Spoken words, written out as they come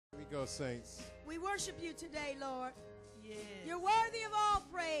Go, saints. We worship you today, Lord. Yes. You're worthy of all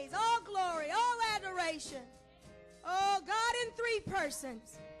praise, all glory, all adoration. Oh, God in three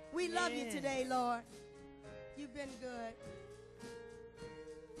persons. We love you today, Lord. You've been good.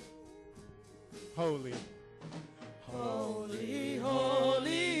 Holy. Holy,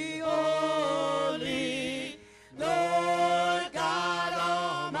 holy, holy, Lord God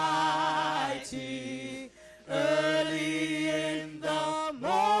Almighty. Early in the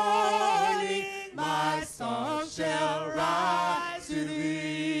morning, my song shall rise to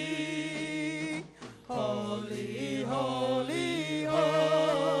thee. Holy, holy,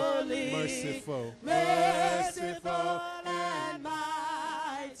 holy, Merciful. merciful and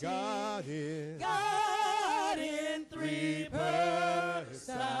mighty. God is. God in three persons,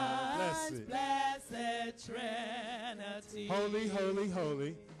 blessed Trinity. Holy, holy,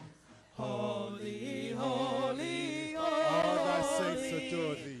 holy. Holy, holy, holy. All thy saints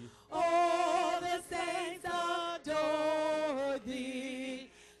adore thee. All the saints adore thee,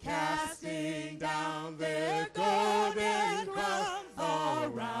 casting down their golden crowns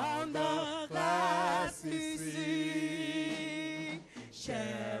around the glassy sea.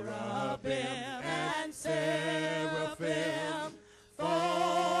 Cherubim and seraphim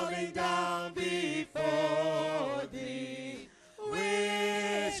falling down before thee,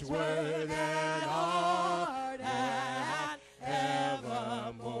 which were and art and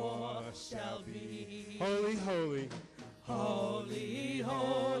evermore shall be. Holy, holy. Holy,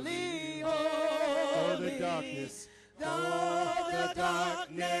 holy, holy. Oh, the darkness. Though the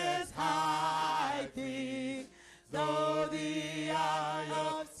darkness hide thee, though the eye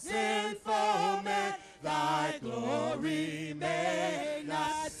of sinful man thy glory may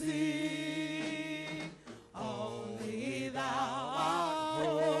not see, only thou art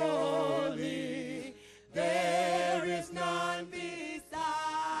holy, there is none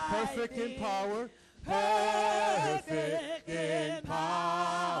beside Perfect in thee. power. Perfect in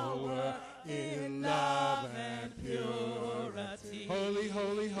power, in love and purity. Holy,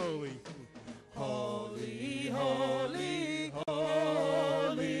 holy, holy. Holy, holy,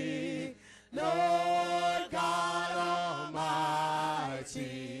 holy, Lord God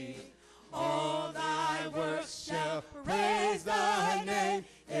Almighty. All thy works shall praise thy name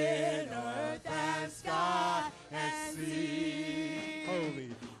in earth and sky and sea. Holy.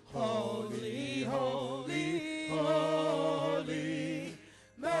 Holy, holy, holy,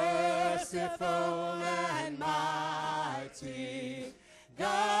 merciful and mighty,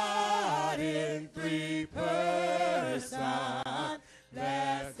 God in three persons,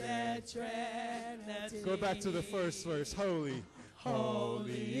 blessed Trinity. Go back to the first verse. Holy.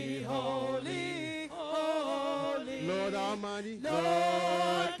 Holy, holy, holy, Lord Almighty.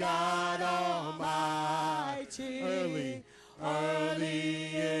 Lord God Almighty. Early.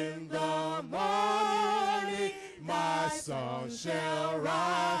 Early in the morning, my song shall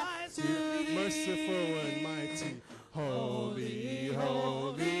rise to thee. Merciful and mighty. Holy,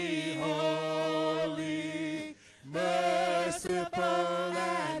 holy, holy, merciful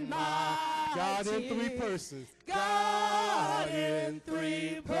and mighty. God in three persons. God in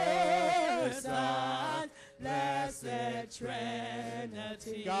three persons, blessed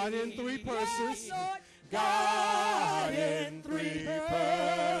Trinity. God in three persons. Yes, Lord. God in three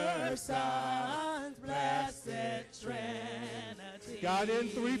persons, blessed Trinity. God in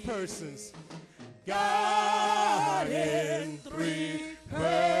three persons. God in three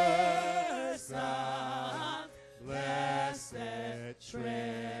persons, blessed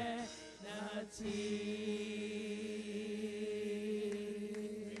Trinity.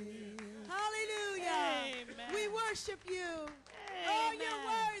 Hallelujah. Amen. We worship you. Oh, you're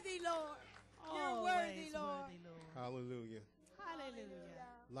worthy, Lord. You're worthy, Lord. Hallelujah. Hallelujah.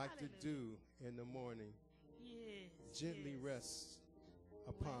 Like the dew in the morning, Yes. gently rests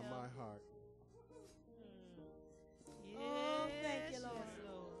upon my heart. Oh, thank you, Lord.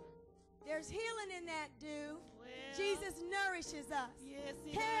 There's healing in that dew. Jesus nourishes us, Yes,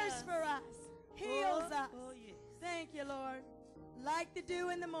 He cares does. for us, heals us. Oh, yes. Thank you, Lord. Like the dew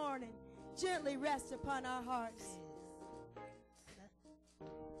in the morning, gently rest upon our hearts.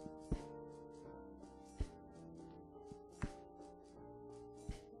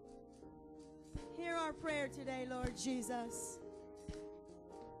 Hear our prayer today, Lord Jesus.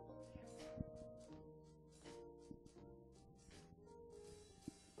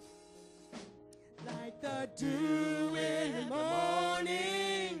 Like the dew in the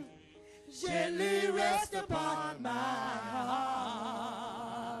morning, gently rest upon my heart.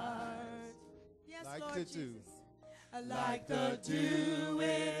 Yes, Like Lord the dew. Jesus. Like the dew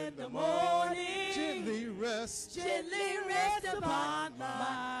in the morning, Gently rest gently rest upon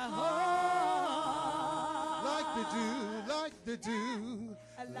my like the dew,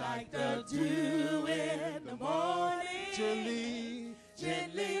 like the dew in the morning, gently,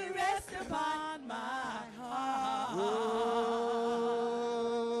 gently rest upon my heart.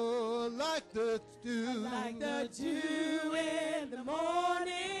 oh, like the dew, Like the dew in the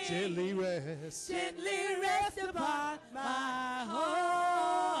morning, gently rest, upon my heart.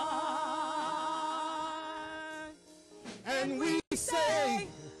 and we say,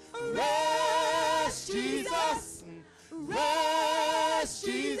 rest, Jesus, rest,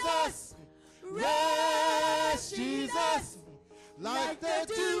 Jesus, rest, Jesus, like the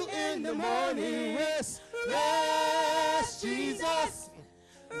dew in the morning, rest, rest, Jesus,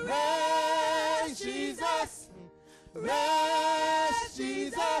 rest, Jesus, rest,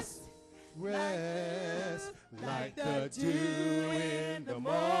 Jesus, rest, like the dew in the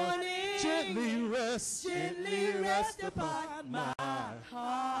morning, gently rest upon my heart.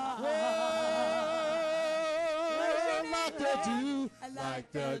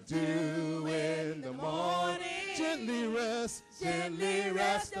 Like the dew in the morning, gently rest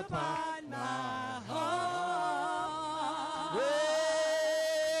upon my heart.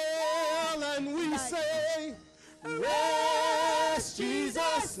 Well, and we say, rest,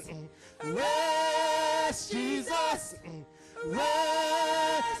 Jesus, rest, Jesus,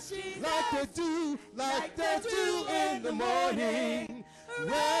 rest, like the dew in the morning,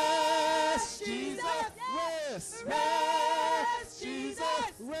 rest, Jesus, rest, rest,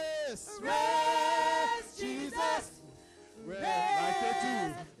 Jesus, rest, rest, Jesus,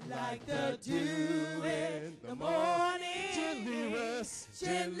 rest, like the dew in the morning, gently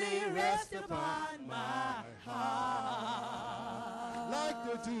rest upon my heart.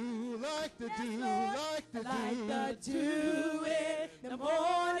 Like the dew, like the dew, like the dew in the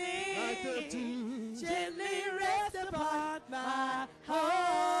morning, like the dew, gently rest upon my heart.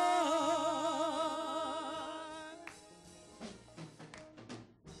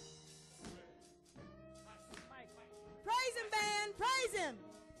 Praise him, band. Praise him.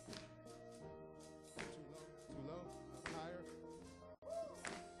 Too low, higher.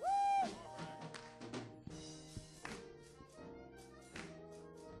 Woo!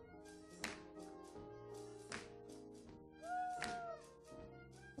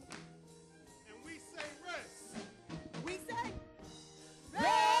 And we say rest. We say,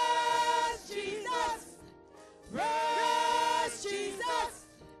 Rest, Jesus, rest, Jesus,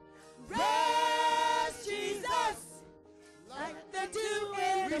 rest, Jesus, like the dew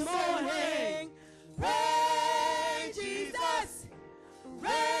in the morning. Rain, Jesus,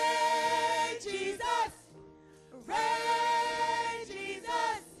 rain, Jesus, rain,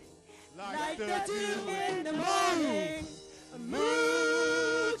 Jesus, like the dew in the morning.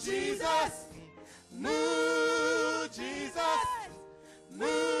 Move, Jesus, Move, Jesus,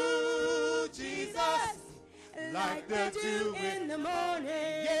 move, Jesus, like the dew in the morning.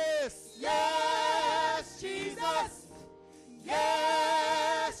 yes, Yes, Jesus.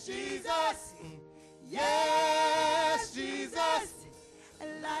 Yes, Jesus. yes, Jesus.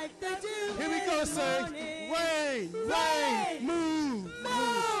 Like the dew Here we in go, the say, morning. rain, rain, Rain. move,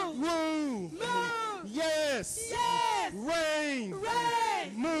 Move. move, Move. yes, Yes. rain,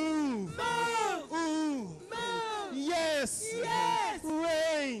 Rain. move, Move. ooh, Move. yes, Yes.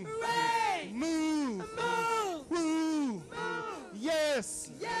 rain, Rain. move, Move. ooh, Move. yes,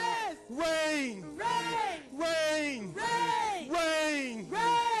 Yes. rain, Rain. rain, Rain. rain,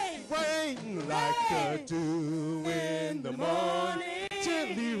 Rain. rain, like the Rain. dew in the morning,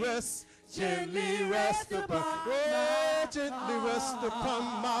 gently rest upon, oh, gently rest upon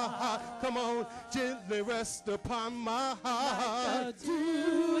my heart. Come on, gently rest upon my heart. Like the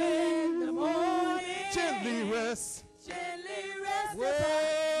dew in the morning. Gently rest. Gently rest Whoa. upon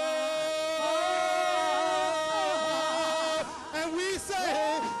And we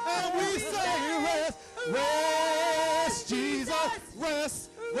say, rest, rest.